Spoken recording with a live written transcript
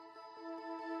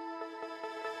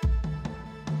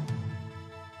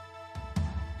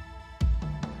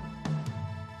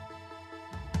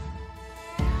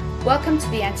Welcome to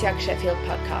the Antioch Sheffield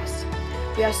podcast.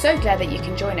 We are so glad that you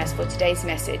can join us for today's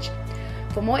message.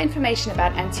 For more information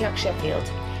about Antioch Sheffield,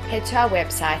 head to our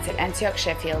website at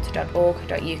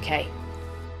antiochsheffield.org.uk.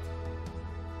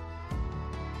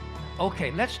 Okay,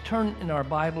 let's turn in our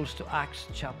Bibles to Acts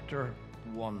chapter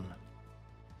 1.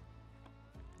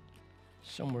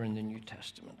 Somewhere in the New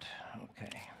Testament. Okay.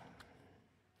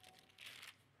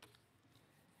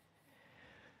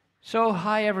 So,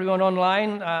 hi everyone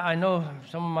online. I know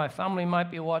some of my family might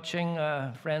be watching,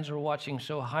 friends are watching,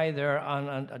 so hi there.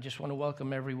 And I just want to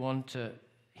welcome everyone to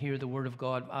hear the Word of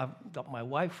God. I've got my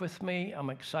wife with me. I'm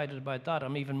excited about that.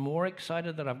 I'm even more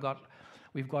excited that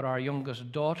we've got our youngest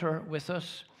daughter with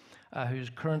us, who's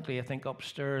currently, I think,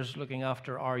 upstairs looking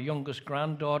after our youngest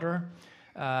granddaughter.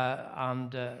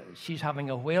 And she's having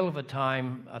a whale of a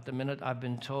time at the minute, I've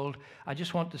been told. I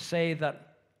just want to say that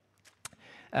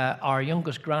our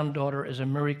youngest granddaughter is a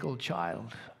miracle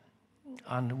child,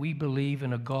 and we believe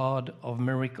in a God of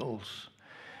miracles.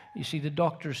 You see, the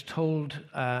doctors told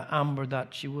Amber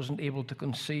that she wasn't able to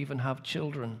conceive and have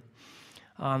children,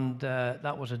 and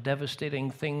that was a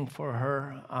devastating thing for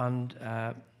her. And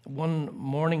one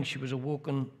morning she was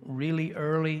awoken really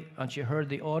early, and she heard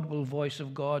the audible voice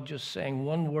of God just saying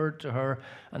one word to her,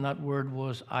 and that word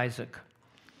was Isaac.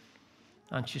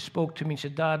 And she spoke to me and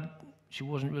said, "Dad," she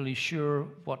wasn't really sure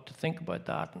what to think about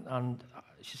that. And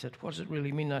she said, "What does it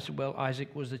really mean?" I said, "Well,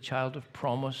 Isaac was the child of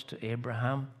promise to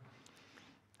Abraham,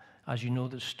 as you know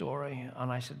the story." And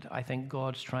I said, "I think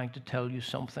God's trying to tell you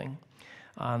something."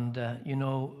 And,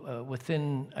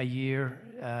 within a year,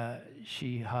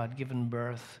 she had given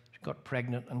birth, she got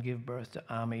pregnant and gave birth to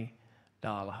Ami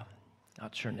Dala.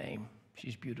 That's her name.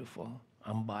 She's beautiful.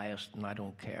 I'm biased and I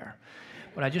don't care.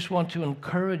 But I just want to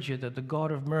encourage you that the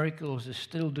God of miracles is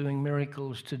still doing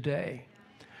miracles today.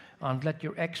 And let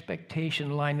your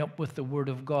expectation line up with the Word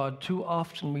of God. Too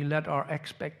often we let our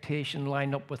expectation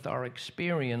line up with our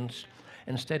experience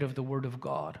instead of the Word of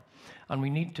God. And we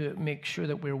need to make sure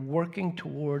that we're working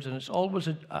towards, and it's always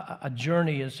a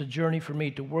journey. It's a journey for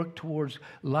me to work towards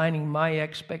lining my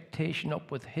expectation up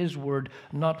with His Word,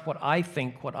 not what I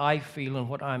think, what I feel, and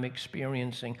what I'm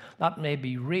experiencing. That may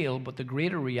be real, but the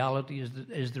greater reality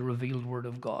is the revealed Word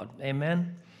of God.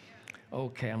 Amen?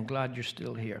 Okay, I'm glad you're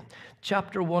still here.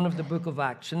 Chapter 1 of the book of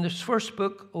Acts. In this first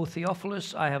book, O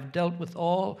Theophilus, I have dealt with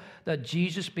all that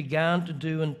Jesus began to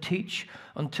do and teach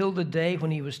until the day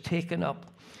when He was taken up,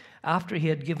 after He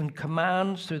had given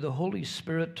commands through the Holy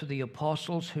Spirit to the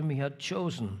apostles whom He had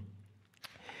chosen.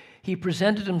 He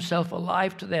presented Himself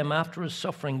alive to them after His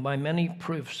suffering by many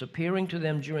proofs, appearing to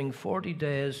them during 40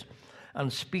 days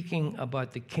and speaking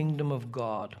about the kingdom of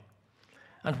God.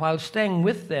 And while staying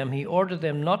with them, He ordered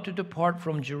them not to depart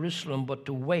from Jerusalem, but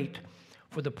to wait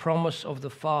for the promise of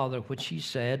the Father, which He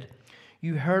said,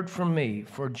 "You heard from me,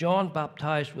 for John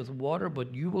baptized with water,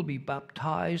 but you will be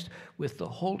baptized with the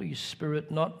Holy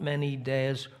Spirit not many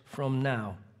days from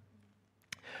now."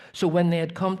 So when they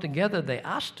had come together, they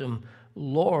asked Him,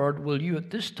 "Lord, will you at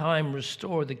this time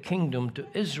restore the kingdom to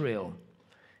Israel?"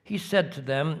 He said to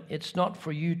them, "It's not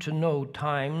for you to know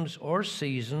times or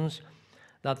seasons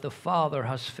that the Father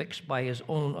has fixed by His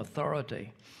own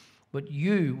authority, but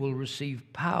you will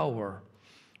receive power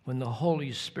when the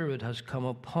Holy Spirit has come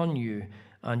upon you,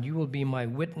 and you will be my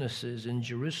witnesses in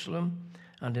Jerusalem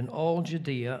and in all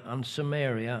Judea and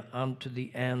Samaria and to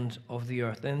the ends of the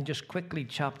earth." Then just quickly,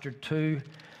 chapter 2,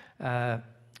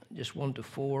 just 1 to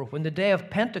 4. When the day of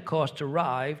Pentecost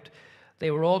arrived, they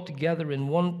were all together in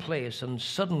one place, and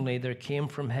suddenly there came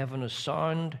from heaven a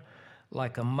sound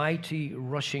like a mighty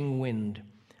rushing wind,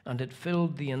 and it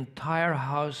filled the entire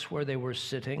house where they were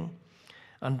sitting.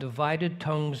 And divided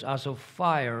tongues as of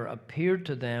fire appeared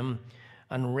to them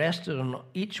and rested on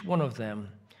each one of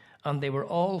them. And they were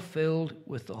all filled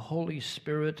with the Holy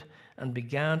Spirit and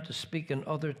began to speak in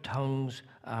other tongues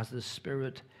as the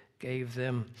Spirit gave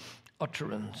them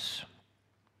utterance.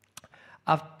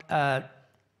 I've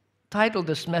titled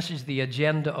this message, "The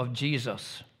Agenda of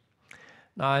Jesus."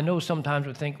 Now, I know sometimes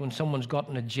we think when someone's got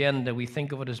an agenda, we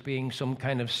think of it as being some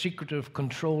kind of secretive,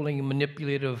 controlling,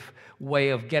 manipulative way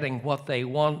of getting what they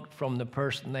want from the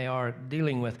person they are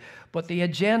dealing with. But the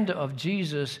agenda of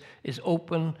Jesus is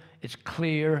open, it's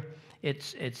clear,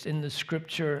 it's in the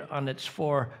Scripture, and it's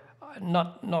for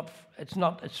it's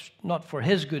not for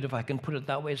His good, if I can put it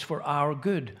that way. It's for our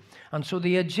good. And so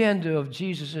the agenda of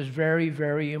Jesus is very,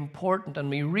 very important. And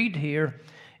we read here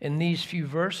in these few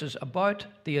verses about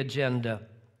the agenda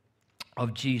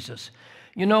of Jesus.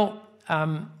 You know,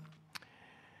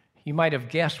 you might have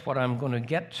guessed what I'm going to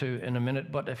get to in a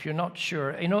minute, but if you're not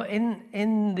sure, you know,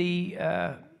 in the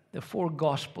the four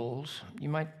Gospels, you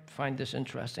might find this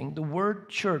interesting. The word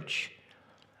church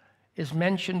is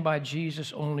mentioned by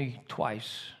Jesus only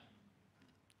twice.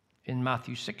 In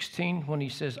Matthew 16, when he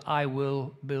says, I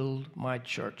will build my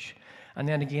church. And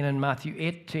then again in Matthew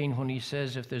 18, when he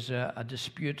says if there's a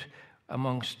dispute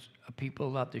amongst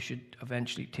people, that they should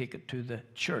eventually take it to the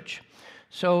church.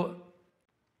 So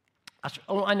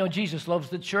I know Jesus loves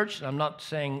the church, and I'm not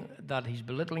saying that he's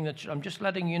belittling the church. I'm just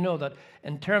letting you know that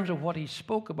in terms of what he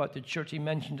spoke about the church, he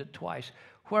mentioned it twice.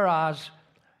 Whereas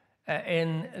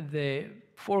in the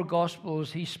four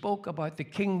Gospels, he spoke about the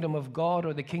kingdom of God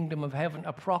or the kingdom of heaven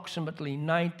approximately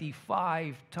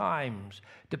 95 times,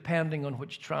 depending on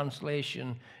which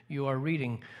translation you are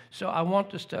reading. So I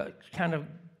want us to kind of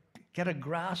get a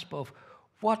grasp of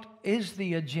what is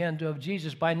the agenda of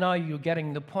Jesus. By now you're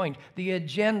getting the point. The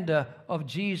agenda of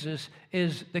Jesus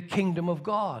is the kingdom of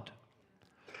God.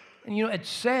 And you know, it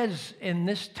says in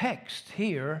this text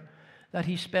here that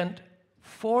he spent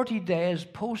 40 days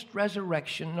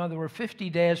post-resurrection. Now, there were 50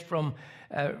 days from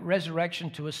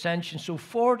resurrection to ascension. So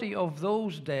 40 of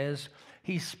those days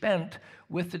he spent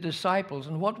with the disciples.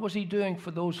 And what was he doing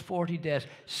for those 40 days?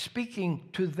 Speaking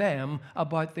to them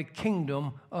about the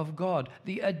kingdom of God.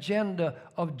 The agenda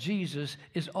of Jesus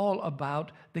is all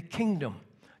about the kingdom.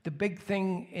 The big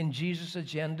thing in Jesus'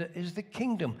 agenda is the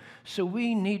kingdom. So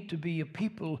we need to be a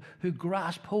people who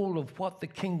grasp hold of what the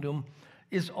kingdom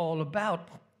is all about.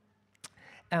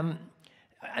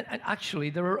 Actually,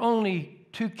 there are only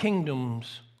two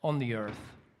kingdoms on the earth.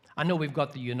 I know we've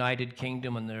got the United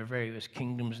Kingdom and there are various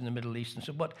kingdoms in the Middle East and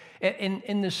so, but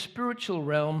in the spiritual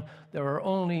realm, there are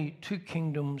only two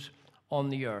kingdoms on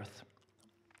the earth.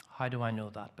 How do I know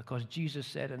that? Because Jesus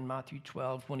said in Matthew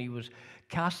 12, when he was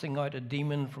casting out a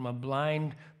demon from a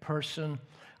blind person,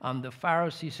 and the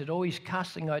Pharisees said, oh, he's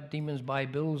casting out demons by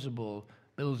Beelzebub.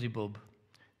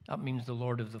 That means the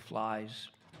Lord of the Flies.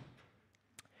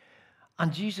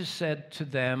 And Jesus said to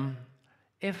them,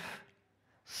 if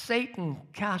Satan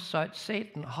casts out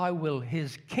Satan, how will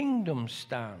his kingdom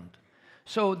stand?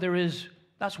 So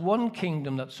that's one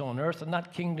kingdom that's on earth, and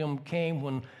that kingdom came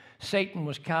when Satan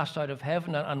was cast out of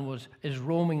heaven and is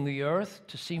roaming the earth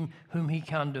to see whom he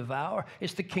can devour.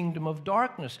 It's the kingdom of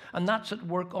darkness, and that's at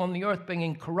work on the earth,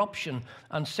 bringing corruption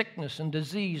and sickness and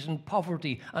disease and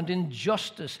poverty and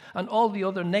injustice, and all the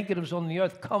other negatives on the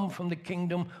earth come from the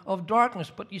kingdom of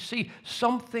darkness. But you see,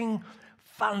 something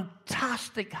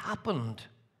fantastic happened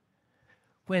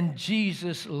when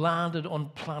Jesus landed on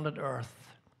planet Earth.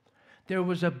 There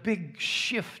was a big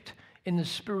shift in the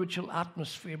spiritual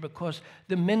atmosphere because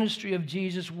the ministry of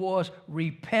Jesus was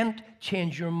repent,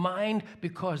 change your mind,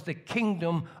 because the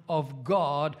kingdom of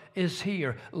God is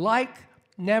here. Like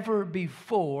never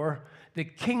before, the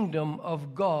kingdom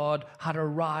of God had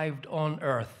arrived on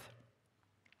earth.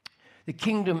 The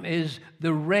kingdom is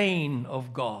the reign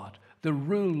of God, the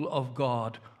rule of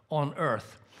God on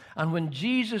earth. And when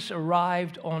Jesus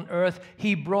arrived on earth,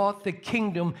 he brought the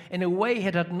kingdom in a way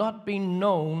it had not been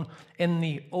known in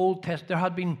the Old Testament. There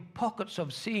had been pockets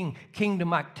of seeing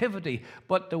kingdom activity,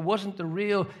 but there wasn't the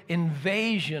real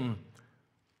invasion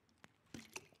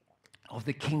of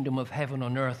the kingdom of heaven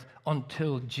on earth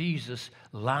until Jesus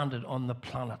landed on the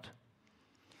planet.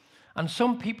 And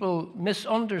some people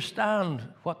misunderstand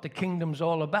what the kingdom's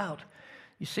all about.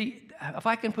 You see, if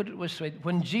I can put it this way,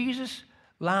 when Jesus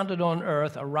landed on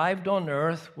earth, arrived on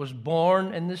earth, was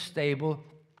born in the stable,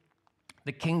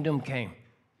 the kingdom came.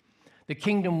 The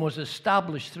kingdom was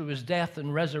established through his death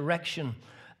and resurrection.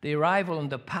 The arrival and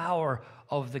the power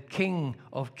of the King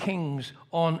of Kings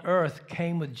on earth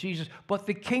came with Jesus. But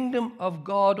the kingdom of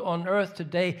God on earth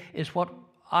today is what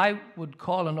I would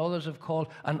call, and others have called,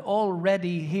 an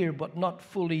already here but not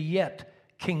fully yet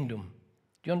kingdom.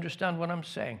 Do you understand what I'm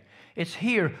saying? It's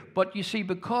here, but you see,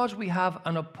 because we have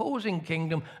an opposing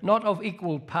kingdom, not of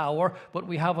equal power, but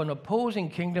we have an opposing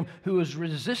kingdom who is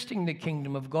resisting the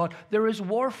kingdom of God, there is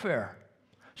warfare.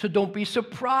 So don't be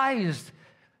surprised,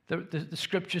 the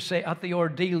scriptures say, at the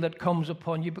ordeal that comes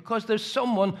upon you, because there's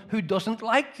someone who doesn't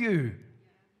like you.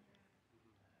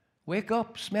 Wake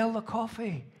up, smell the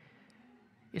coffee.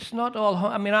 It's not all,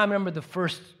 I remember the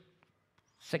first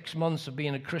 6 months of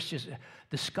being a Christian.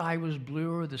 The sky was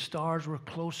bluer, the stars were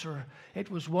closer. It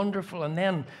was wonderful. And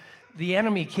then the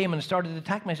enemy came and started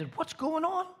attacking me. I said, what's going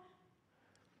on?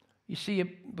 You see,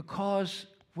 because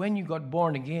when you got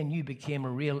born again, you became a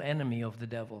real enemy of the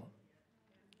devil.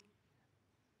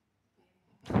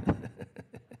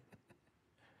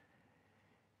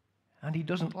 And he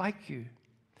doesn't like you.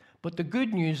 But the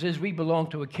good news is we belong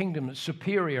to a kingdom that's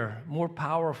superior, more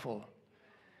powerful.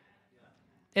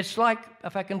 It's like,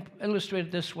 if I can illustrate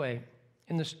it this way,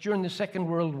 during the Second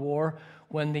World War,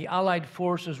 when the Allied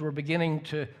forces were beginning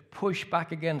to push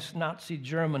back against Nazi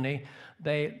Germany,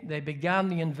 they began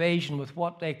the invasion with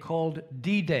what they called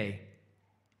D-Day.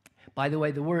 By the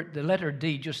way, the letter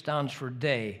D just stands for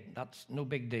day. That's no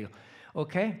big deal.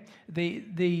 Okay?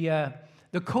 The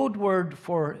code word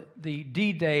for the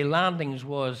D-Day landings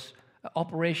was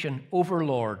Operation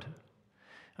Overlord.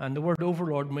 And the word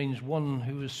overlord means one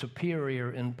who is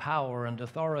superior in power and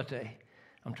authority.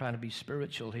 I'm trying to be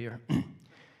spiritual here.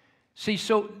 See,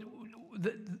 so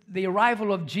the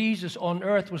arrival of Jesus on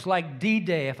earth was like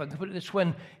D-Day, if I can put it this way,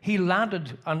 when he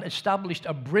landed and established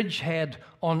a bridgehead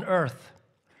on earth.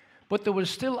 But there was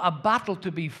still a battle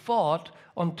to be fought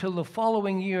until the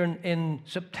following year in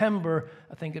September,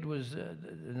 I think it was the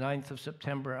 9th of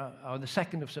September, or the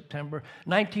 2nd of September,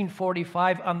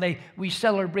 1945, and we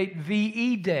celebrate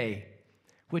VE Day,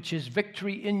 which is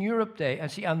Victory in Europe Day.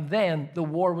 And then the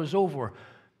war was over.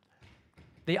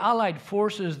 The Allied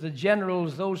forces, the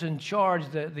generals, those in charge,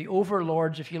 the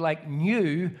overlords, if you like,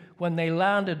 knew when they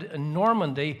landed in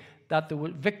Normandy that the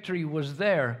victory was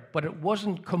there, but it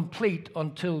wasn't complete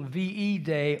until VE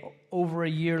Day over a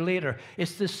year later.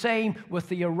 It's the same with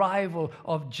the arrival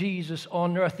of Jesus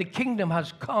on earth. The kingdom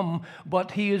has come,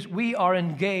 but we are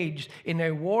engaged in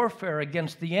a warfare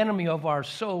against the enemy of our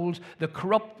souls, the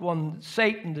corrupt one,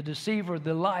 Satan, the deceiver,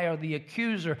 the liar, the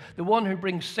accuser, the one who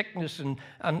brings sickness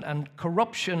and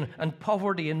corruption and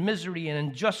poverty and misery and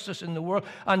injustice in the world.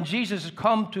 And Jesus has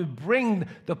come to bring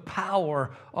the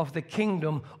power of the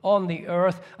kingdom on the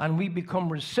earth, and we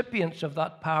become recipients of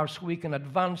that power so we can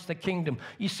advance the kingdom.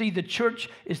 You see, the church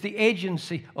is the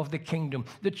agency of the kingdom.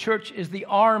 The church is the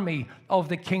army of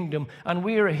the kingdom, and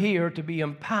we are here to be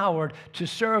empowered to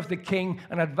serve the king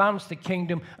and advance the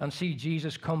kingdom and see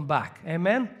Jesus come back.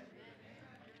 Amen?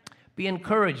 Be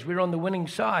encouraged. We're on the winning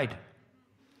side.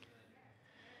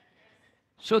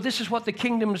 So this is what the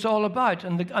kingdom is all about.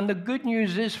 And the good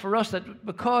news is for us that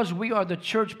because we are the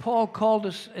church, Paul called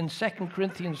us in 2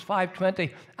 Corinthians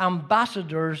 5:20,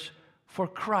 ambassadors for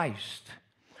Christ.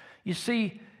 You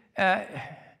see,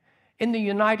 in the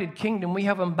United Kingdom, we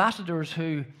have ambassadors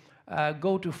who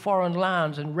go to foreign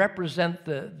lands and represent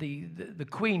the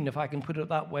Queen, if I can put it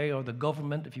that way, or the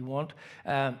government, if you want,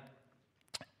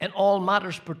 in all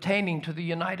matters pertaining to the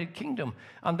United Kingdom.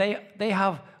 And they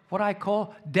have what I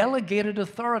call delegated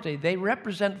authority. They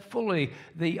represent fully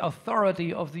the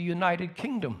authority of the United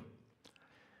Kingdom.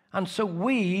 And so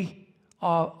we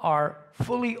are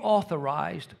fully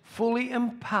authorized, fully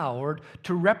empowered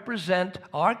to represent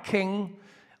our King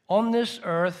on this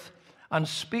earth and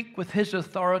speak with his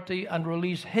authority and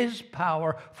release his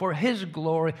power for his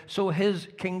glory so his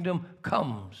kingdom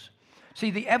comes.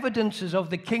 See, the evidences of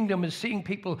the kingdom is seeing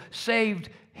people saved,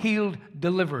 healed,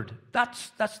 delivered.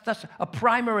 That's a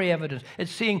primary evidence.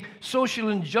 It's seeing social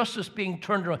injustice being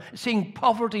turned around. It's seeing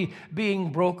poverty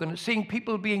being broken. It's seeing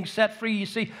people being set free. You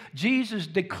see, Jesus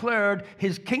declared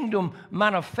his kingdom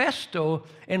manifesto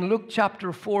in Luke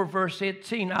chapter 4, verse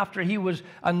 18. After he was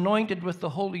anointed with the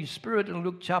Holy Spirit in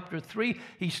Luke chapter 3,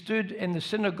 he stood in the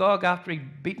synagogue after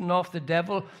he'd beaten off the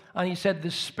devil, and he said,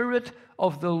 "The Spirit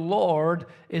of the Lord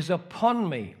is upon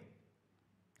me,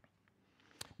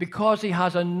 because he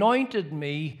has anointed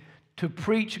me to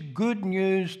preach good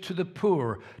news to the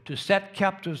poor, to set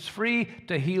captives free,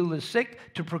 to heal the sick,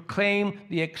 to proclaim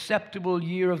the acceptable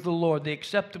year of the Lord." The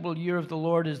acceptable year of the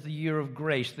Lord is the year of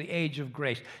grace, the age of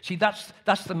grace. See, that's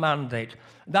the mandate.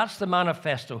 That's the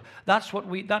manifesto. That's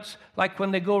like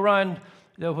when they go around,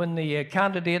 when the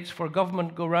candidates for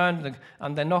government go around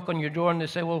and they knock on your door and they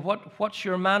say, "Well, what's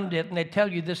your mandate?" And they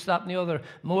tell you this, that, and the other.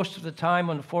 Most of the time,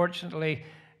 unfortunately,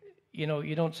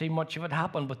 you don't see much of it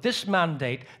happen. But this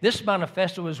mandate, this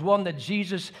manifesto is one that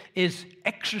Jesus is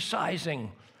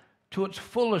exercising to its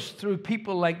fullest through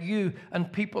people like you and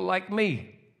people like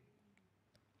me.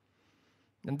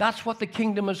 And that's what the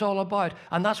kingdom is all about.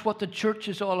 And that's what the church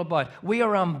is all about. We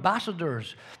are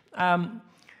ambassadors.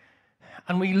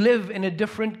 And we live in a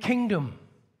different kingdom.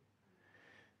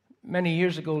 Many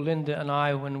years ago, Linda and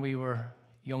I, when we were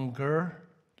younger,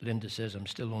 Linda says I'm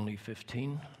still only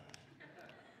 15.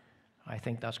 I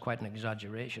think that's quite an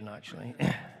exaggeration, actually.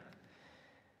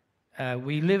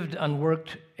 We lived and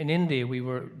worked in India. We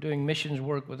were doing missions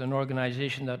work with an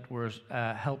organization that was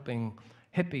helping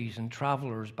hippies and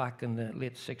travelers back in the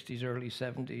late 60s, early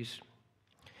 70s.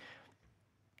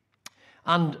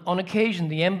 And on occasion,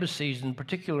 the embassies, in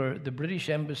particular the British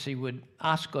embassy, would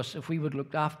ask us if we would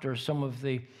look after some of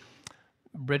the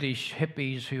British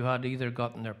hippies who had either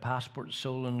gotten their passports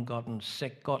stolen, gotten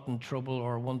sick, got in trouble,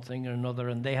 or one thing or another,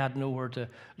 and they had nowhere to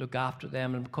look after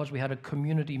them. And because we had a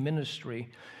community ministry,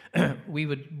 we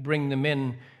would bring them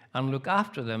in and look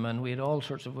after them. And we had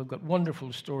we've got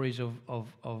wonderful stories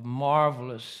of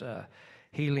marvelous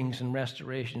healings and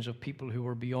restorations of people who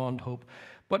were beyond hope.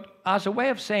 But as a way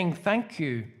of saying thank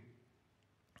you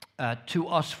to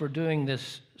us for doing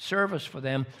this service for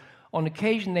them, on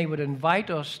occasion they would invite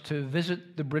us to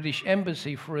visit the British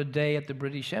Embassy for a day at the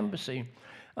British Embassy.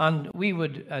 And we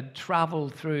would travel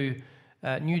through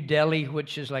New Delhi,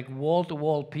 which is like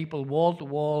wall-to-wall people,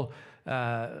 wall-to-wall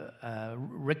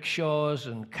rickshaws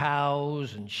and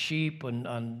cows and sheep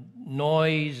and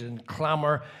noise and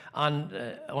clamor and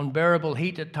unbearable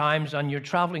heat at times, and you're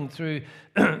traveling through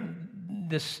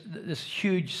this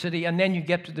huge city, and then you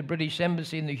get to the British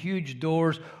Embassy and the huge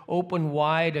doors open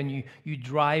wide, and you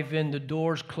drive in, the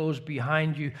doors close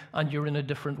behind you, and you're in a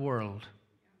different world.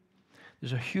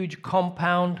 There's a huge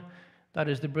compound. That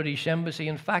is the British Embassy.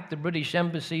 In fact, the British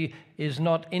Embassy is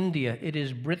not India, it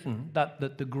is Britain.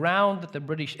 That the ground at the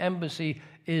British Embassy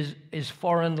is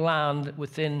foreign land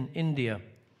within India.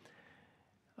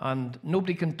 And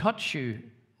nobody can touch you.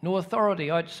 No authority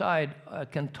outside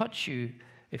can touch you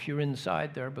if you're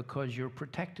inside there, because you're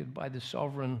protected by the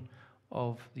sovereign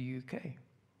of the UK.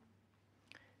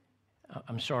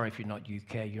 I'm sorry if you're not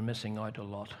UK, you're missing out a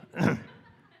lot.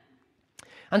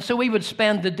 And so we would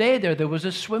spend the day there. There was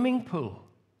a swimming pool.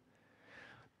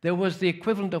 There was the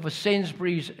equivalent of a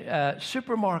Sainsbury's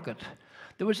supermarket.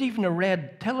 There was even a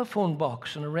red telephone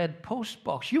box and a red post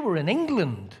box. You were in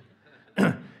England.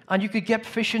 And you could get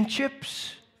fish and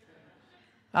chips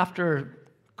after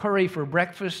curry for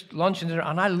breakfast, lunch, and dinner.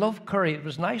 And I love curry. It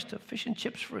was nice to have fish and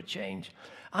chips for a change.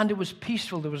 And it was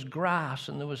peaceful. There was grass,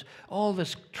 and there was all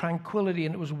this tranquility,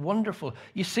 and it was wonderful.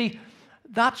 You see,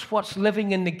 that's what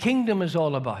living in the kingdom is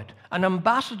all about. An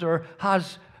ambassador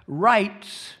has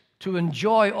rights to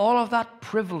enjoy all of that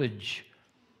privilege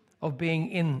of being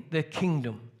in the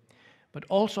kingdom, but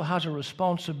also has a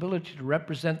responsibility to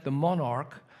represent the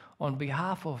monarch on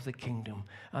behalf of the kingdom,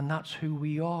 and that's who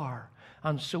we are.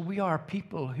 And so we are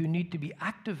people who need to be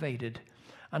activated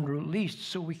and released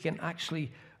so we can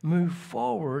actually move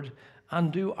forward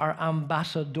and do our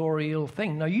ambassadorial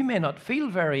thing. Now, you may not feel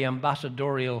very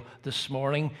ambassadorial this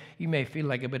morning. You may feel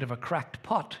like a bit of a cracked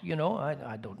pot,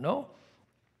 I don't know.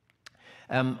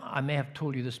 I may have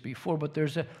told you this before, but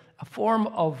there's a form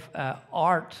of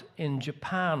art in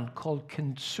Japan called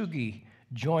kintsugi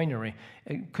joinery.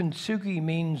 Kintsugi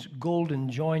means golden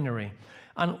joinery.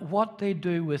 And what they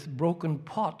do with broken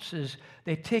pots is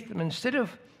they take them, instead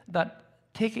of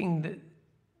taking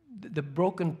the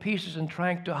broken pieces and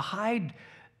trying to hide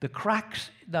the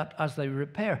cracks that as they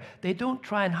repair, they don't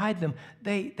try and hide them.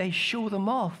 They show them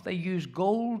off. They use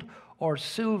gold or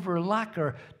silver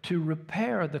lacquer to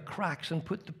repair the cracks and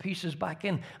put the pieces back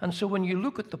in. And so when you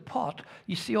look at the pot,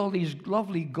 you see all these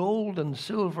lovely gold and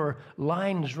silver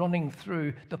lines running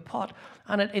through the pot,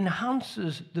 and it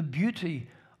enhances the beauty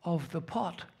of the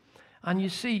pot. And you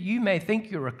see, you may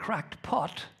think you're a cracked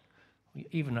pot,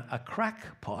 even a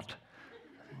crack pot,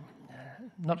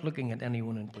 not looking at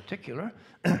anyone in particular,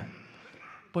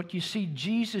 but you see,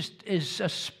 Jesus is a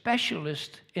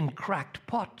specialist in cracked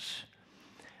pots,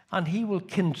 and he will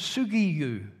kintsugi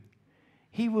you.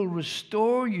 He will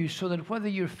restore you so that whether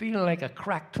you're feeling like a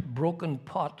cracked, broken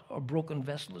pot or broken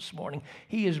vessel this morning,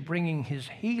 he is bringing his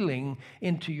healing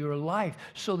into your life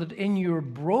so that in your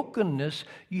brokenness,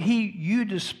 you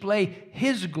display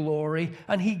his glory,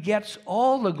 and he gets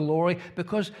all the glory,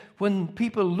 because when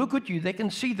people look at you, they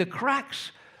can see the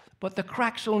cracks, but the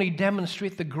cracks only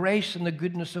demonstrate the grace and the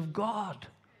goodness of God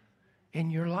in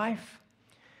your life.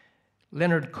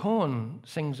 Leonard Cohen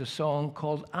sings a song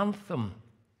called Anthem.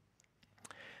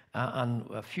 And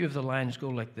a few of the lines go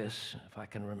like this, if I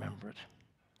can remember it.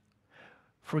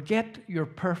 Forget your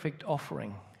perfect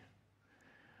offering.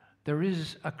 There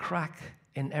is a crack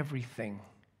in everything.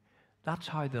 That's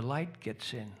how the light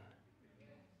gets in.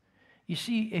 You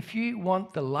see, if you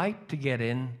want the light to get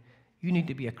in, you need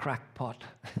to be a cracked pot.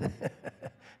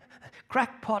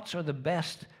 Cracked pots are the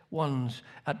best ones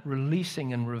at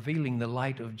releasing and revealing the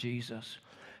light of Jesus,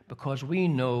 because we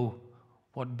know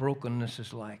what brokenness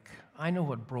is like. I know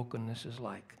what brokenness is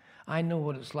like. I know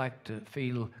what it's like to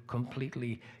feel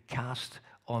completely cast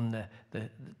on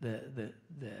the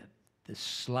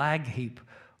slag heap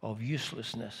of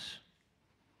uselessness.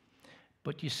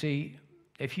 But you see,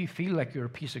 if you feel like you're a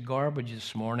piece of garbage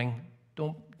this morning,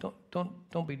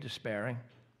 don't be despairing.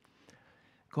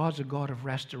 God's a God of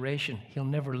restoration. He'll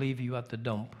never leave you at the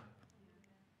dump.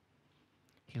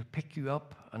 He'll pick you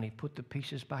up and he'll put the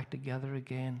pieces back together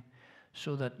again,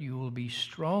 so that you will be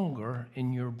stronger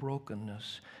in your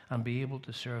brokenness and be able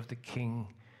to serve the King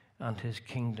and his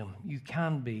kingdom. You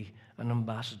can be an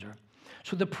ambassador.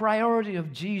 So the priority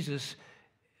of Jesus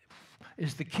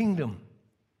is the kingdom.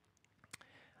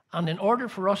 And in order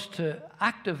for us to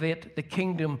activate the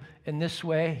kingdom in this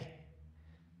way,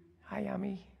 hi,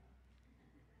 Amy.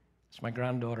 It's my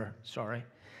granddaughter, sorry.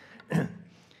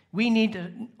 We need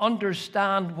to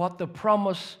understand what the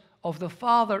promise of the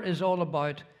Father is all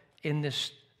about in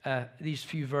these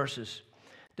few verses.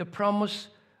 The promise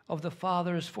of the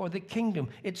Father is for the kingdom.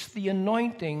 It's the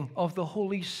anointing of the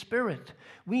Holy Spirit.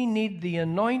 We need the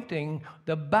anointing,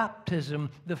 the baptism,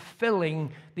 the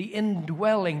filling, the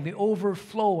indwelling, the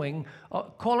overflowing.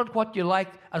 Call it what you like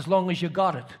as long as you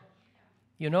got it.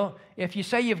 You know, if you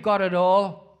say you've got it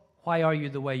all, why are you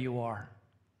the way you are?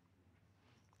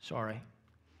 Sorry.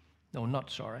 No,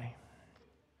 not sorry.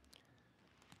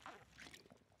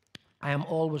 I am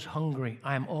always hungry.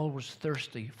 I am always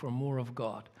thirsty for more of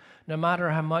God. No matter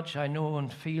how much I know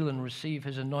and feel and receive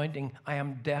His anointing, I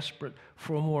am desperate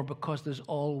for more because there's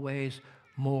always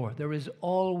more. There is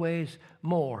always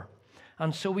more.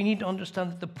 And so we need to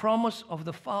understand that the promise of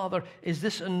the Father is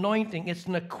this anointing. It's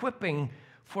an equipping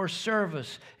for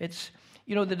service. It's,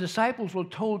 you know, the disciples were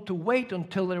told to wait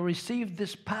until they received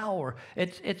this power.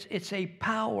 It's a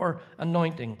power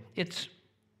anointing. It's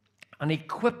an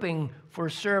equipping for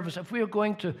service. If we are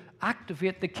going to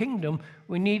activate the kingdom,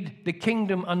 we need the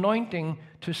kingdom anointing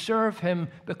to serve Him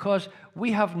because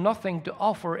we have nothing to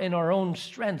offer in our own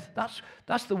strength.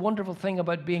 That's the wonderful thing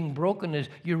about being broken is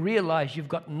you realize you've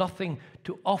got nothing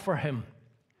to offer Him.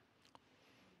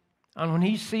 And when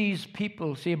He sees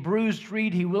people, see a bruised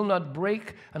reed He will not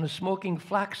break, and a smoking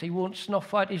flax He won't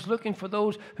snuff out. He's looking for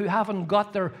those who haven't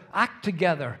got their act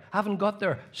together, haven't got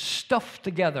their stuff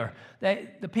together.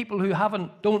 The people who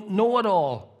don't know it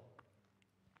all.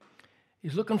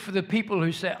 He's looking for the people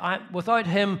who say, without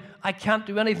Him, I can't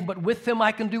do anything, but with Him,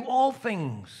 I can do all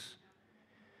things.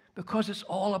 Because it's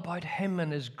all about Him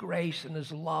and His grace and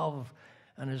His love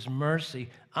and His mercy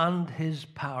and His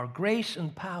power. Grace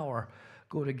and power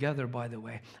go together, by the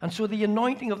way. And so the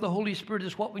anointing of the Holy Spirit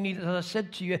is what we need. As I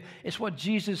said to you, it's what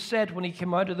Jesus said when He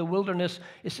came out of the wilderness.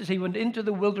 It says He went into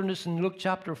the wilderness in Luke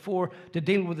chapter 4 to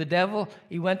deal with the devil.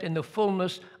 He went in the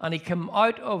fullness, and He came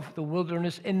out of the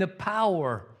wilderness in the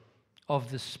power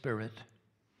of the Spirit.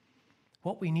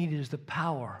 What we need is the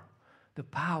power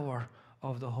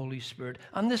of the Holy Spirit.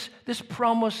 And this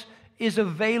promise is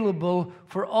available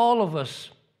for all of us.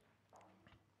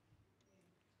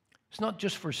 It's not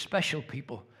just for special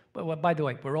people. But by the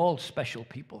way, we're all special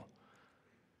people.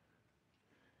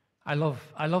 I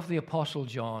love the Apostle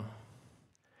John.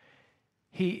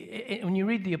 When you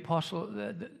read the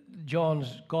Apostle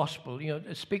John's Gospel, you know,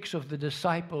 it speaks of the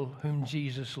disciple whom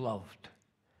Jesus loved.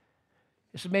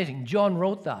 It's amazing. John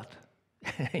wrote that.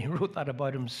 He wrote that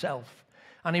about himself.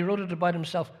 And he wrote it about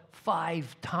himself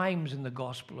 5 times in the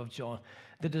Gospel of John.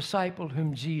 The disciple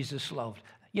whom Jesus loved.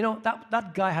 You know,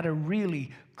 that guy had a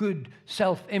really good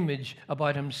self-image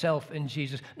about himself in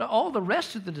Jesus. Now, all the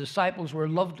rest of the disciples were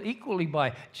loved equally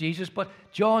by Jesus, but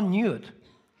John knew it.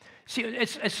 See,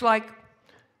 it's like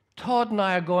Todd and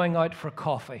I are going out for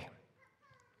coffee.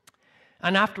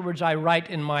 And afterwards I write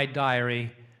in my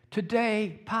diary,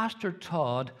 today, Pastor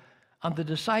Todd and the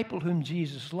disciple whom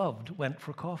Jesus loved went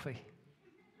for coffee.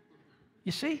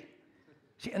 You see?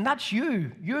 See, and that's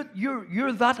you.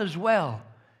 You're that as well.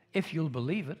 If you'll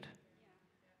believe it.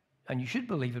 And you should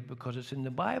believe it because it's in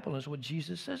the Bible. It's what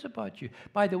Jesus says about you.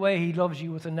 By the way, He loves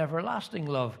you with an everlasting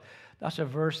love. That's a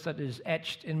verse that is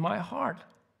etched in my heart.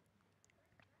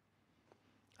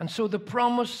 And so the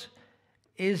promise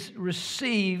is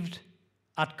received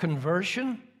at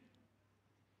conversion.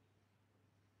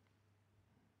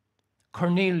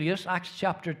 Cornelius, Acts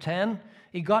chapter 10,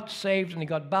 he got saved and he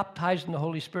got baptized in the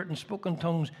Holy Spirit and spoke in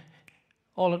tongues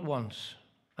all at once.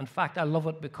 In fact, I love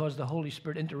it because the Holy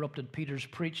Spirit interrupted Peter's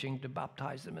preaching to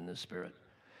baptize them in the Spirit.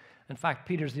 In fact,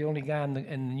 Peter's the only guy in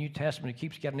the New Testament who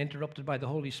keeps getting interrupted by the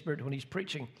Holy Spirit when he's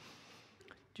preaching.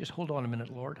 Just hold on a minute,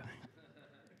 Lord.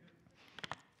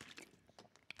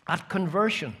 At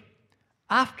conversion,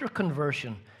 after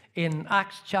conversion, in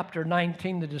Acts chapter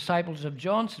 19, the disciples of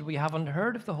John said, we haven't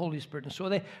heard of the Holy Spirit. And so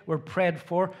they were prayed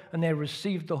for, and they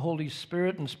received the Holy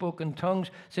Spirit and spoke in tongues.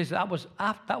 It says that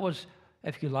was,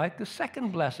 if you like, the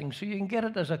second blessing. So you can get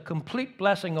it as a complete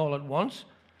blessing all at once.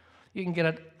 You can get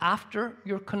it after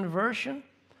your conversion.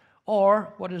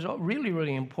 Or, what is really,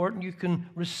 really important, you can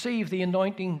receive the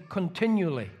anointing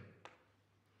continually.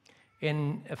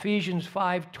 In Ephesians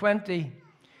 5:20,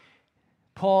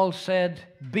 Paul said,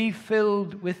 be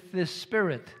filled with the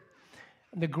Spirit.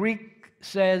 The Greek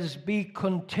says, be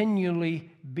continually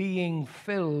being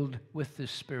filled with the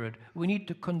Spirit. We need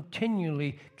to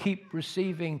continually keep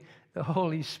receiving the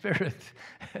Holy Spirit.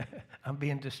 I'm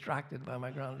being distracted by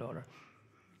my granddaughter.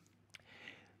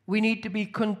 We need to be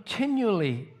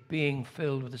continually being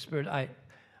filled with the Spirit.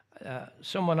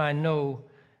 Someone I know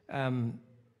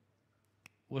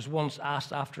was once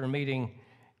asked after a meeting,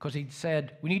 because he'd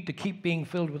said, we need to keep being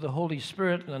filled with the Holy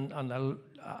Spirit, and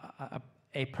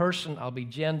a person, I'll be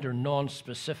gender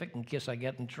non-specific in case I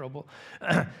get in trouble,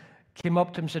 came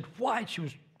up to him and said, why?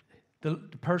 The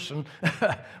person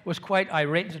was quite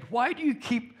irate and said, why do you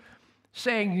keep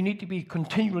saying you need to be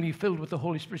continually filled with the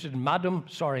Holy Spirit? He said, Madam,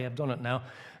 sorry, I've done it now,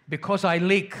 because I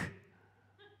leak.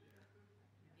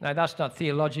 Now, that's not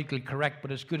theologically correct,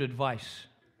 but it's good advice.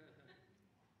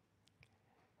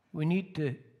 We need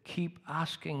to keep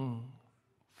asking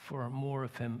for more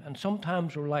of him. And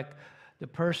sometimes we're like the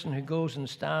person who goes and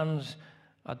stands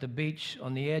at the beach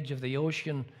on the edge of the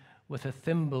ocean with a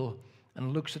thimble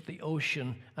and looks at the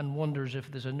ocean and wonders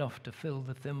if there's enough to fill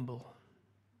the thimble.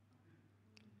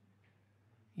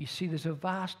 You see, there's a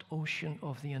vast ocean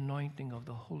of the anointing of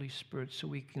the Holy Spirit so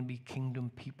we can be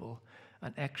kingdom people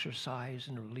and exercise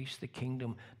and release the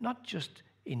kingdom, not just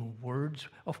in words,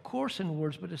 of course in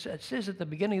words, but it says at the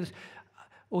beginning of this,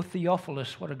 O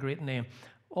Theophilus, what a great name,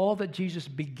 all that Jesus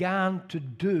began to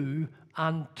do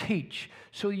and teach.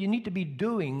 So you need to be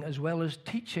doing as well as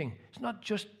teaching. It's not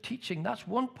just teaching. That's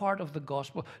one part of the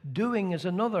gospel. Doing is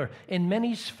another. In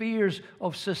many spheres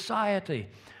of society,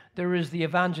 there is the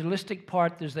evangelistic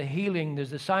part, there's the healing,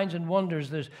 there's the signs and wonders,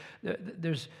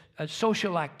 there's a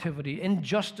social activity,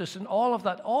 injustice, and all of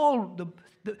that. All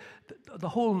the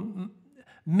whole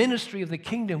ministry of the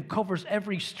kingdom covers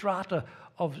every strata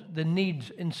of the needs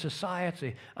in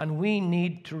society, and we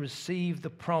need to receive the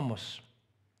promise.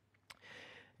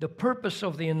 The purpose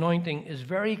of the anointing is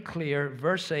very clear.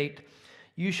 Verse 8,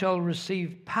 you shall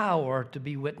receive power to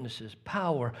be witnesses.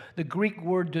 Power, the Greek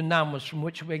word dunamis, from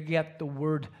which we get the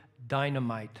word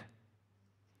dynamite.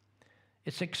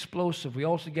 It's explosive. We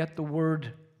also get the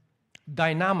word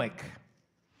dynamic.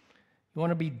 You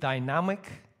want to be dynamic?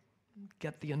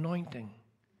 Get the anointing.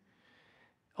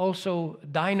 Also,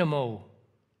 dynamo,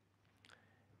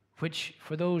 which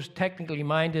for those technically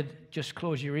minded, just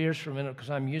close your ears for a minute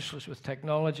because I'm useless with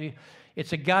technology.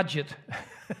 It's a gadget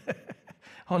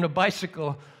on a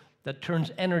bicycle that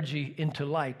turns energy into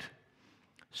light.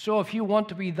 So if you want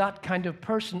to be that kind of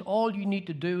person, all you need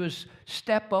to do is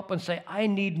step up and say, I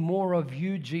need more of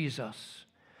you, Jesus,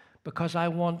 because I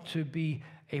want to be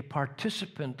a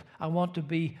participant. I want to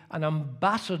be an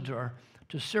ambassador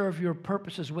to serve your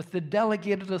purposes with the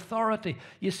delegated authority.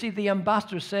 You see, the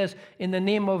ambassador says, in the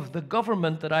name of the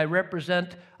government that I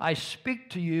represent, I speak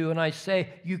to you and I say,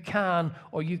 you can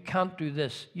or you can't do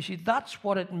this. You see, that's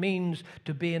what it means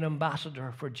to be an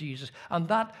ambassador for Jesus. And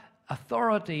that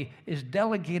authority is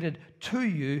delegated to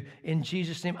you in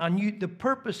Jesus' name. And the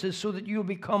purpose is so that you'll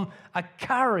become a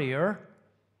carrier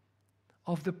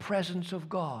of the presence of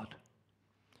God.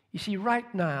 You see,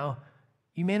 right now,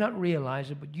 you may not realize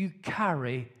it, but you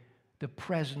carry the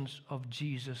presence of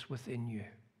Jesus within you.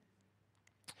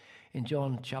 In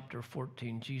John chapter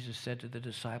 14, Jesus said to the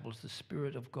disciples, the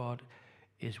Spirit of God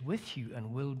is with you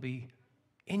and will be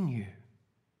in you.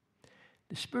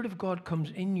 The Spirit of God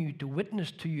comes in you to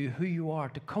witness to you who you are,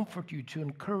 to comfort you, to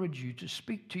encourage you, to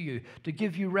speak to you, to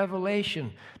give you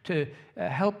revelation, to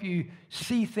help you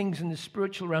see things in the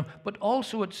spiritual realm. But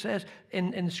also it says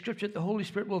in the Scripture that the Holy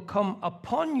Spirit will come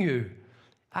upon you.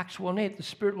 Acts 1:8, the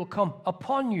Spirit will come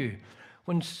upon you.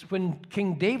 When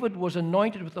King David was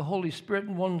anointed with the Holy Spirit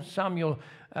in 1 Samuel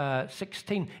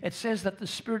 16, it says that the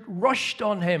Spirit rushed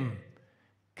on him.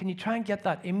 Can you try and get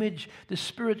that image? The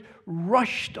Spirit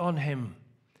rushed on him.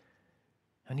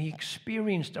 And he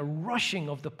experienced a rushing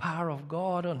of the power of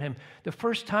God on him. The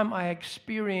first time I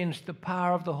experienced the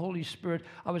power of the Holy Spirit,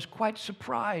 I was quite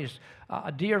surprised.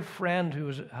 A dear friend who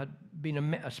had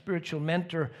been a spiritual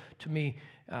mentor to me,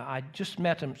 I just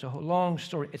met him. It's a long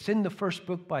story. It's in the first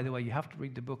book, by the way. You have to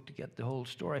read the book to get the whole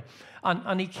story.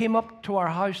 And he came up to our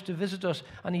house to visit us,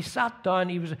 and he sat down.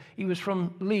 He was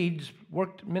from Leeds,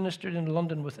 ministered in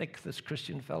London with Ichthus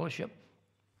Christian Fellowship.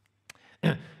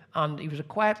 And he was a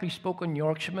quietly spoken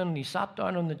Yorkshireman, and he sat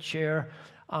down on the chair,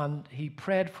 and he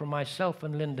prayed for myself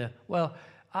and Linda. Well,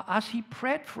 as he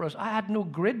prayed for us, I had no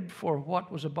grid for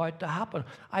what was about to happen.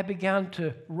 I began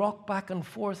to rock back and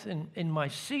forth in my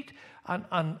seat, and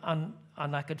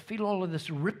I could feel all of this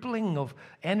rippling of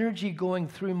energy going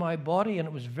through my body, and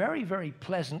it was very, very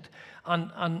pleasant.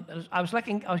 And I was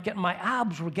getting, my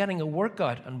abs were getting a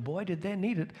workout, and boy, did they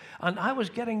need it. And I was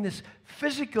getting this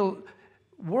physical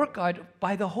workout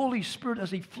by the Holy Spirit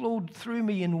as he flowed through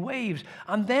me in waves.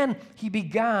 And then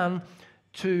the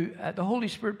Holy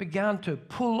Spirit began to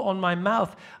pull on my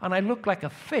mouth, and I looked like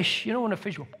a fish. You know when a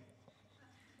fish it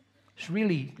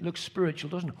really looks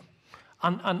spiritual, doesn't it?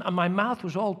 And my mouth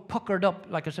was all puckered up,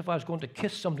 like as if I was going to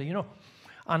kiss somebody, you know.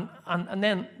 And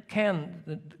then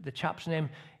Ken, the chap's name,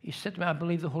 he said to me, I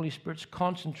believe the Holy Spirit's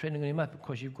concentrating on your mouth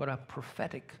because you've got a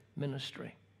prophetic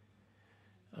ministry.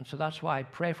 And so that's why I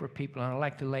pray for people, and I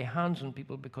like to lay hands on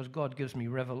people because God gives me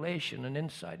revelation and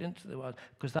insight into the world,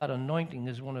 because that anointing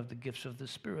is one of the gifts of the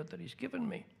Spirit that He's given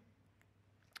me.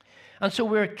 And so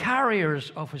we're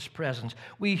carriers of His presence.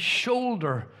 We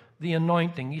shoulder the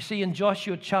anointing. You see, in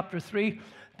Joshua chapter 3,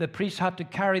 the priests had to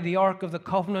carry the Ark of the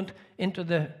Covenant into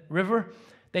the river.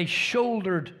 They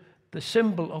shouldered the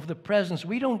symbol of the presence.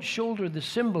 We don't shoulder the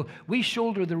symbol. We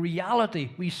shoulder the reality.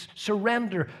 We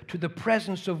surrender to the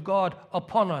presence of God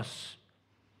upon us.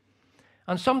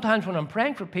 And sometimes when I'm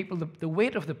praying for people, the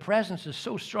weight of the presence is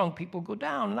so strong, people go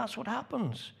down, and that's what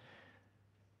happens.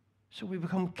 So we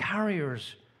become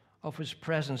carriers of His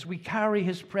presence. We carry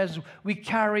His presence. We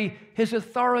carry His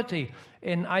authority.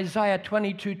 In Isaiah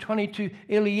 22:22,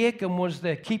 Eliakim was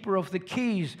the keeper of the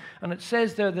keys. And it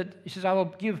says there that He says, I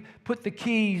will put the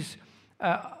keys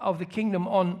of the kingdom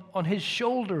on His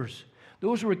shoulders.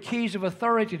 Those were keys of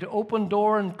authority to open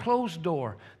door and close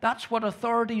door. That's what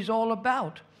authority is all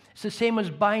about. It's the same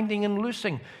as binding and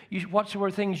loosing.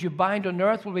 Whatsoever things you bind on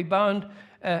earth will be bound.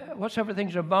 Whatsoever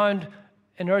things are bound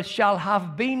in earth shall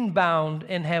have been bound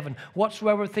in heaven.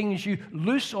 Whatsoever things you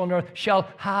loose on earth shall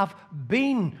have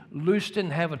been loosed in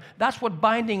heaven. That's what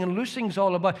binding and loosing is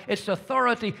all about. It's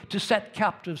authority to set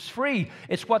captives free.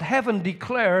 It's what heaven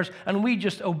declares, and we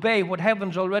just obey what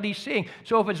heaven's already saying.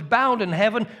 So if it's bound in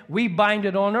heaven, we bind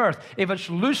it on earth. If it's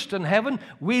loosed in heaven,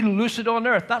 we loose it on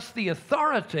earth. That's the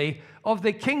authority of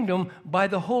the kingdom by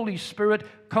the Holy Spirit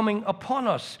coming upon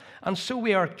us. And so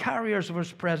we are carriers of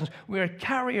His presence. We are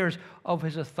carriers of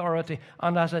His authority.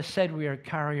 And as I said, we are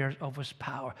carriers of His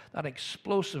power. That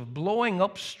explosive, blowing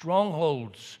up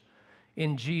strongholds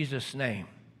in Jesus' name.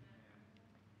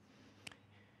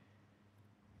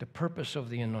 The purpose of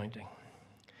the anointing.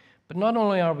 But not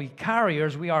only are we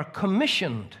carriers, we are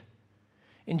commissioned.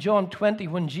 In John 20,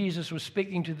 when Jesus was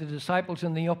speaking to the disciples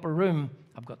in the upper room,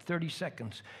 I've got 30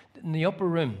 seconds. In the upper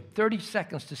room, 30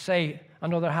 seconds to say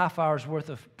another half hour's worth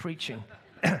of preaching.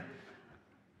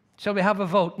 Shall we have a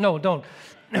vote? No, don't.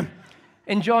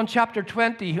 In John chapter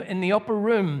 20, in the upper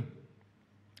room,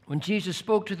 when Jesus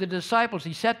spoke to the disciples,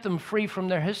 He set them free from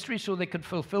their history so they could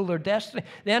fulfill their destiny.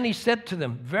 Then He said to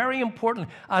them, very important,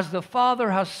 as the Father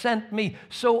has sent me,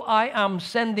 so I am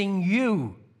sending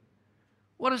you.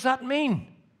 What does that mean?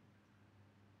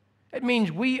 It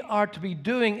means we are to be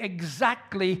doing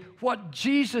exactly what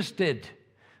Jesus did.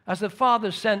 As the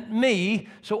Father sent me,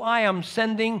 so I am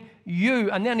sending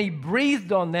you. And then He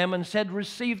breathed on them and said,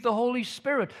 receive the Holy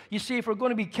Spirit. You see, if we're going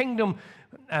to be kingdom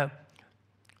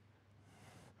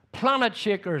planet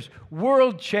shakers,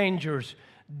 world changers,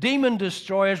 demon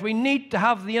destroyers, we need to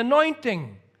have the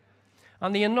anointing.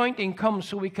 And the anointing comes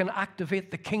so we can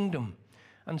activate the kingdom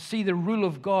and see the rule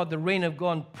of God, the reign of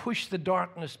God, and push the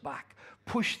darkness back.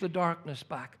 Push the darkness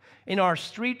back. In our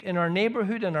street, in our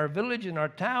neighborhood, in our village, in our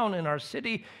town, in our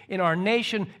city, in our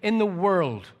nation, in the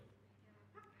world.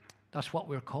 That's what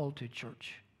we're called to,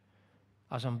 church,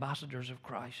 as ambassadors of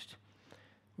Christ.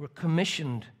 We're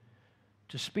commissioned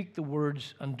to speak the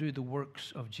words and do the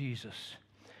works of Jesus.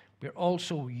 We're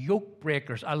also yoke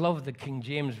breakers. I love the King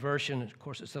James Version. Of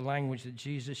course, it's the language that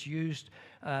Jesus used.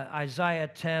 Isaiah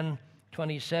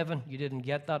 10:27. You didn't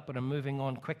get that, but I'm moving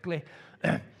on quickly.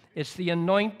 It's the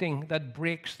anointing that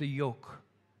breaks the yoke.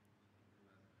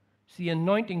 It's the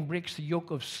anointing breaks the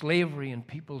yoke of slavery in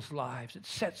people's lives. It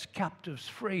sets captives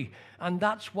free. And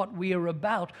that's what we are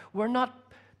about. We're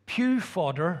not pew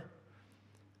fodder.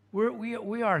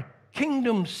 We are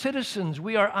kingdom citizens.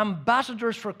 We are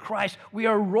ambassadors for Christ. We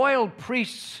are royal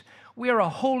priests. We are a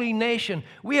holy nation.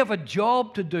 We have a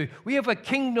job to do. We have a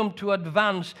kingdom to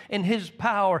advance in His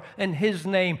power, in His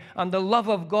name. And the love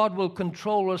of God will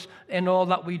control us in all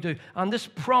that we do. And this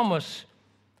promise,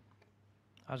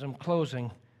 as I'm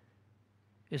closing,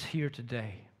 is here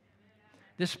today.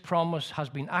 This promise has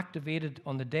been activated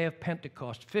on the day of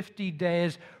Pentecost, 50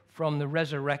 days from the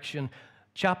resurrection.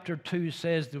 Chapter 2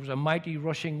 says there was a mighty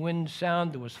rushing wind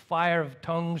sound. There was fire of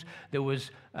tongues. There was...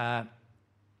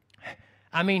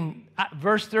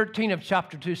 verse 13 of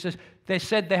chapter 2 says, they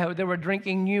said they were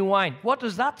drinking new wine. What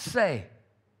does that say?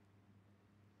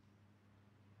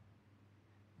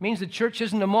 It means the church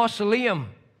isn't a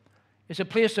mausoleum. It's a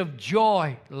place of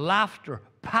joy, laughter,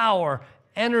 power,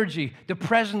 energy, the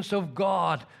presence of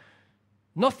God.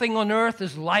 Nothing on earth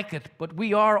is like it, but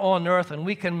we are on earth, and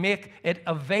we can make it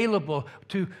available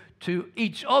to to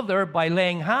each other by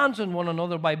laying hands on one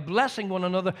another, by blessing one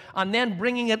another, and then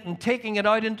bringing it and taking it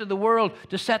out into the world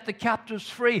to set the captives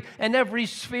free in every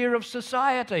sphere of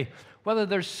society. Whether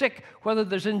they're sick, whether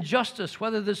there's injustice,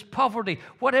 whether there's poverty,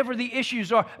 whatever the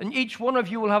issues are, and each one of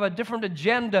you will have a different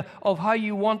agenda of how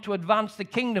you want to advance the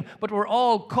kingdom, but we're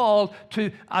all called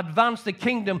to advance the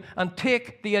kingdom and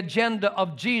take the agenda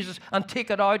of Jesus and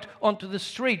take it out onto the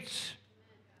streets.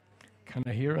 Can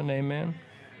I hear an amen?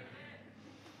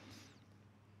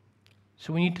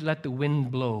 So we need to let the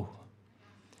wind blow.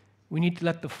 We need to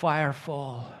let the fire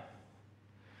fall.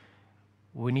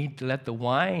 We need to let the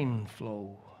wine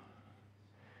flow.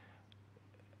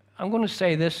 I'm going to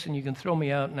say this, and you can throw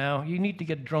me out now. You need to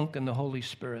get drunk in the Holy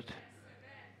Spirit.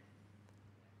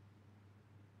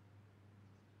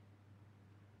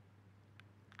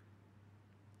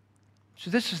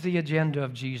 So this is the agenda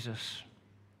of Jesus.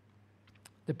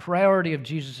 The priority of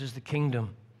Jesus is the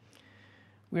kingdom.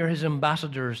 We are his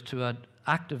ambassadors to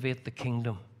activate the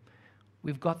kingdom.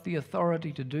 We've got the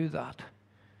authority to do that.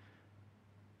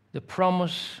 The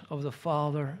promise of the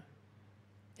Father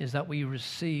is that we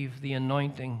receive the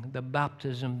anointing, the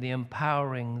baptism, the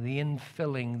empowering, the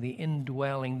infilling, the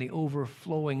indwelling, the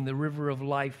overflowing, the river of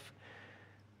life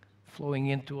flowing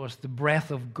into us, the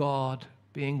breath of God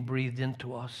being breathed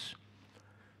into us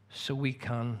so we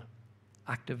can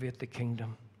activate the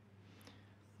kingdom.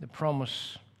 The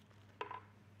promise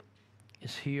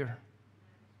is here.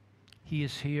 He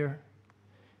is here.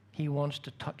 He wants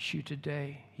to touch you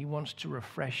today. He wants to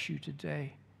refresh you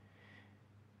today.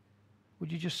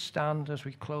 Would you just stand as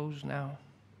we close now?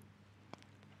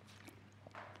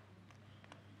 I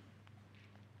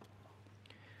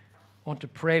want to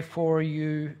pray for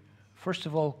you, first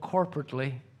of all,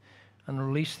 corporately, and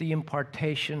release the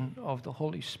impartation of the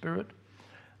Holy Spirit.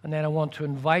 And then I want to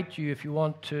invite you, if you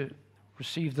want to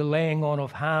receive the laying on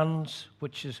of hands,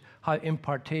 which is how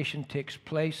impartation takes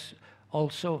place,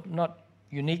 also, not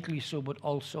uniquely so, but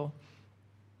also.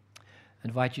 I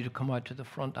invite you to come out to the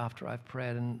front after I've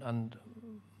prayed, and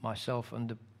myself and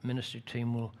the ministry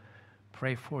team will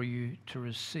pray for you to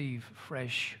receive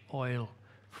fresh oil,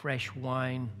 fresh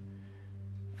wine,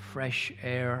 fresh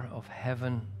air of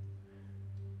heaven,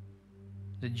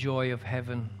 the joy of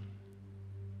heaven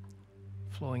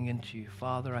flowing into you.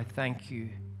 Father, I thank you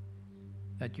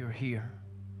that you're here.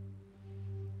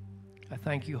 I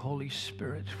thank you, Holy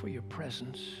Spirit, for your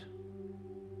presence.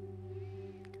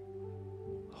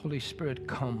 Holy Spirit,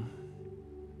 come.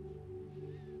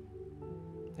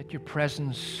 Let your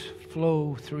presence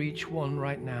flow through each one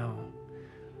right now.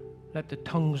 Let the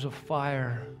tongues of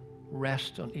fire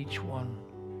rest on each one.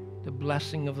 The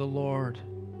blessing of the Lord,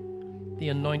 the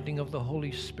anointing of the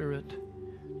Holy Spirit,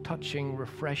 touching,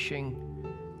 refreshing,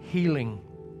 healing,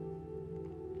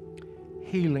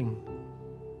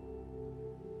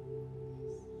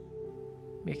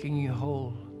 making you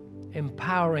whole,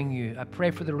 empowering you. I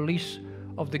pray for the release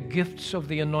of the gifts of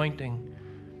the anointing,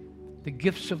 the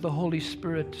gifts of the Holy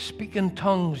Spirit. Speak in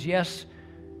tongues. Yes,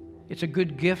 it's a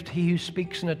good gift. He who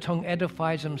speaks in a tongue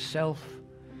edifies himself.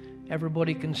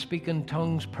 Everybody can speak in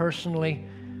tongues personally.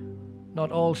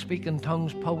 Not all speak in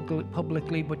tongues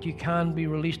publicly, but you can be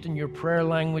released in your prayer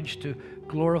language to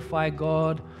glorify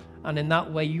God, and in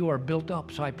that way you are built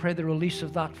up. So I pray the release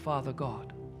of that, Father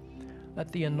God.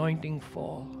 Let the anointing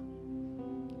fall.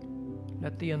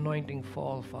 Let the anointing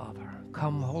fall, Father.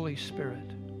 Come, Holy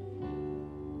Spirit.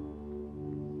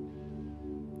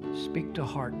 Speak to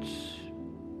hearts.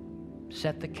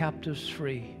 Set the captives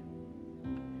free.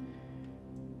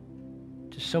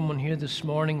 To someone here this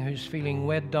morning who's feeling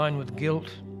weighed down with guilt,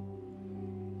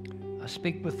 I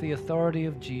speak with the authority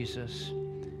of Jesus.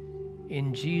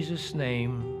 In Jesus'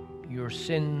 name, your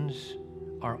sins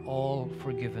are all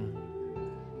forgiven,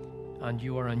 and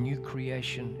you are a new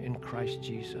creation in Christ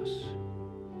Jesus.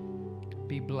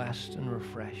 Be blessed and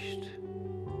refreshed.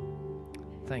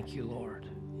 Thank you, Lord.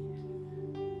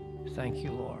 Thank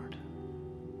you, Lord.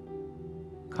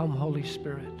 Come, Holy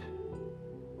Spirit.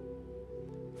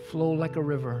 Flow like a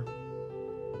river.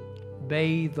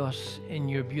 Bathe us in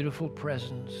your beautiful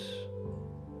presence.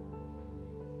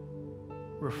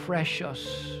 Refresh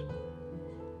us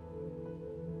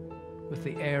with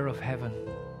the air of heaven.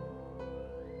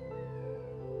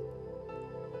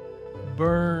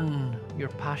 Burn your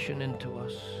passion into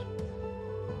us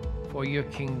for your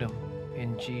kingdom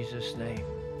in Jesus' name.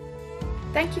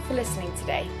 Thank you for listening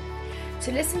today.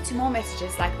 To listen to more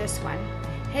messages like this one,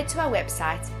 head to our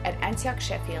website at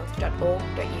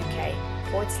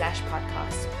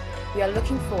antiochsheffield.org.uk/podcast. We are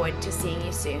looking forward to seeing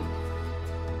you soon.